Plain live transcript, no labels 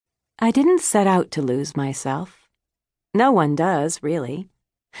I didn't set out to lose myself. No one does, really.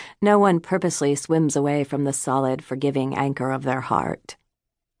 No one purposely swims away from the solid, forgiving anchor of their heart.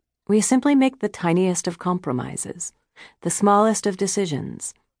 We simply make the tiniest of compromises, the smallest of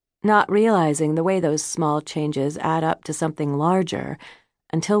decisions, not realizing the way those small changes add up to something larger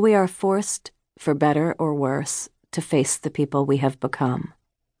until we are forced, for better or worse, to face the people we have become.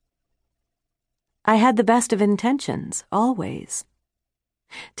 I had the best of intentions, always.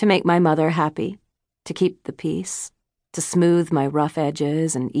 To make my mother happy, to keep the peace, to smooth my rough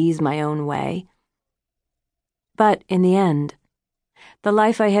edges and ease my own way. But in the end, the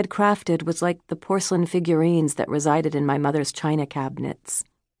life I had crafted was like the porcelain figurines that resided in my mother's china cabinets.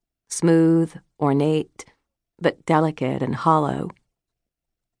 Smooth, ornate, but delicate and hollow.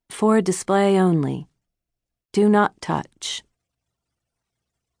 For display only. Do not touch.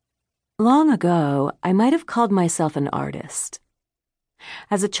 Long ago, I might have called myself an artist.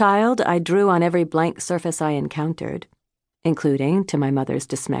 As a child, I drew on every blank surface I encountered, including, to my mother's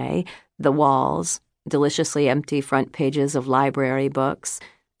dismay, the walls, deliciously empty front pages of library books,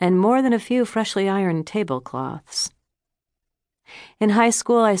 and more than a few freshly ironed tablecloths. In high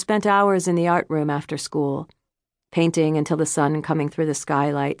school, I spent hours in the art room after school, painting until the sun coming through the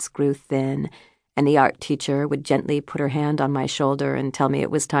skylights grew thin, and the art teacher would gently put her hand on my shoulder and tell me it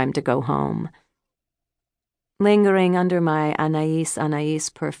was time to go home. Lingering under my Anais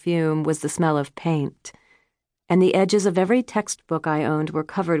perfume was the smell of paint, and the edges of every textbook I owned were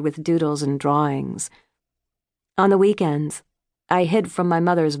covered with doodles and drawings. On the weekends, I hid from my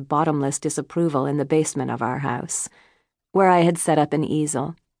mother's bottomless disapproval in the basement of our house, where I had set up an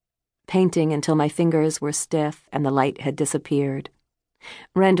easel, painting until my fingers were stiff and the light had disappeared,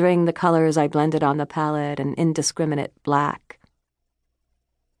 rendering the colors I blended on the palette an indiscriminate black.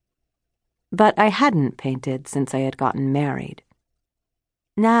 But I hadn't painted since I had gotten married.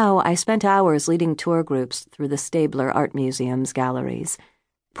 Now I spent hours leading tour groups through the Stabler Art Museum's galleries,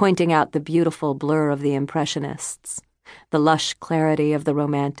 pointing out the beautiful blur of the Impressionists, the lush clarity of the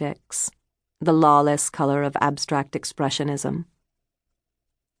Romantics, the lawless color of abstract expressionism.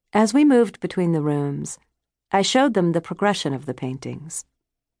 As we moved between the rooms, I showed them the progression of the paintings,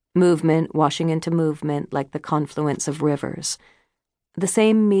 movement washing into movement like the confluence of rivers, the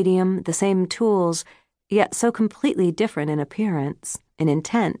same medium, the same tools, yet so completely different in appearance, in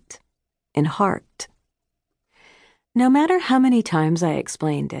intent, in heart. No matter how many times I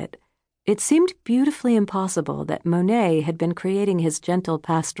explained it, it seemed beautifully impossible that Monet had been creating his gentle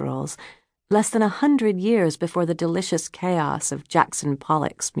pastorals less than 100 years before the delicious chaos of Jackson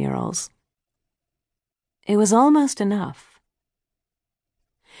Pollock's murals. It was almost enough.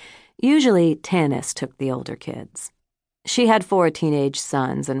 Usually, Tanis took the older kids. She had 4 teenage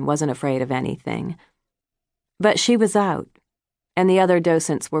sons and wasn't afraid of anything. But she was out, and the other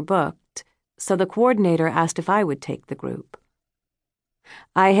docents were booked, so the coordinator asked if I would take the group.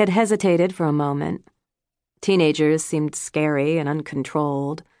 I had hesitated for a moment. Teenagers seemed scary and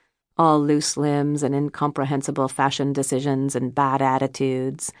uncontrolled, all loose limbs and incomprehensible fashion decisions and bad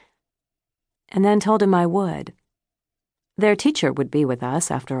attitudes. And then told him I would. Their teacher would be with us,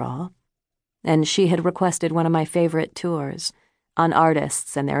 after all, and she had requested one of my favorite tours, on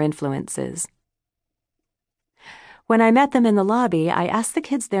artists and their influences. When I met them in the lobby, I asked the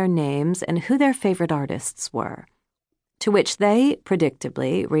kids their names and who their favorite artists were, to which they,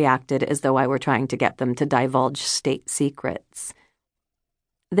 predictably, reacted as though I were trying to get them to divulge state secrets.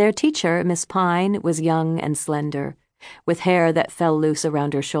 Their teacher, Miss Pine, was young and slender, with hair that fell loose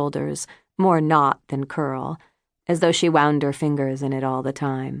around her shoulders, more knot than curl, as though she wound her fingers in it all the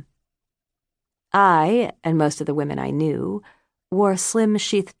time. I, and most of the women I knew, wore slim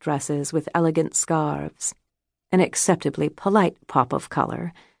sheath dresses with elegant scarves, an acceptably polite pop of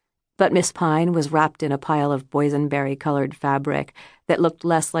color, but Miss Pine was wrapped in a pile of boysenberry-colored fabric that looked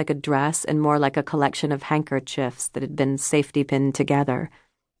less like a dress and more like a collection of handkerchiefs that had been safety-pinned together.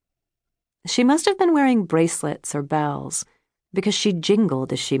 She must have been wearing bracelets or bells, because she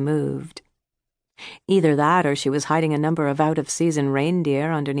jingled as she moved. Either that or she was hiding a number of out-of-season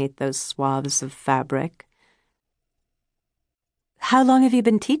reindeer underneath those swathes of fabric. "How long have you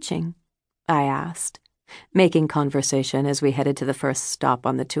been teaching?" I asked, making conversation as we headed to the first stop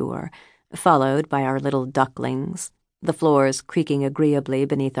on the tour, followed by our little ducklings, the floors creaking agreeably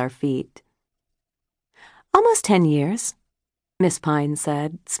beneath our feet. "Almost 10 years," Miss Pine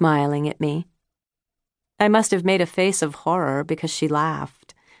said, smiling at me. I must have made a face of horror because she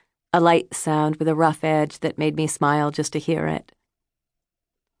laughed, a light sound with a rough edge that made me smile just to hear it.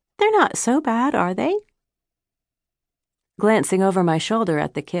 "They're not so bad, are they?" Glancing over my shoulder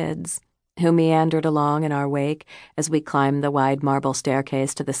at the kids, who meandered along in our wake as we climbed the wide marble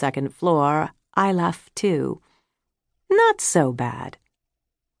staircase to the second floor, I laughed too. Not so bad.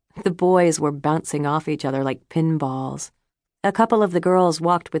 The boys were bouncing off each other like pinballs. A couple of the girls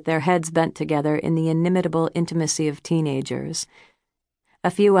walked with their heads bent together in the inimitable intimacy of teenagers. A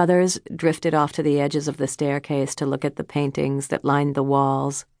few others drifted off to the edges of the staircase to look at the paintings that lined the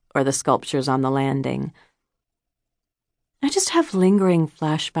walls or the sculptures on the landing. I just have lingering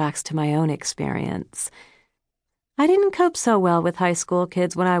flashbacks to my own experience. I didn't cope so well with high school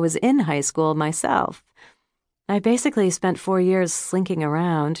kids when I was in high school myself. I basically spent 4 years slinking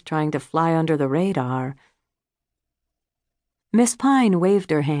around, trying to fly under the radar. Miss Pine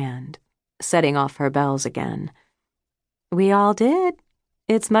waved her hand, setting off her bells again. We all did.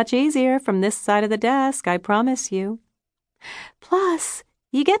 It's much easier from this side of the desk, I promise you. Plus,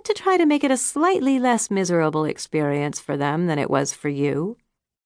 you get to try to make it a slightly less miserable experience for them than it was for you.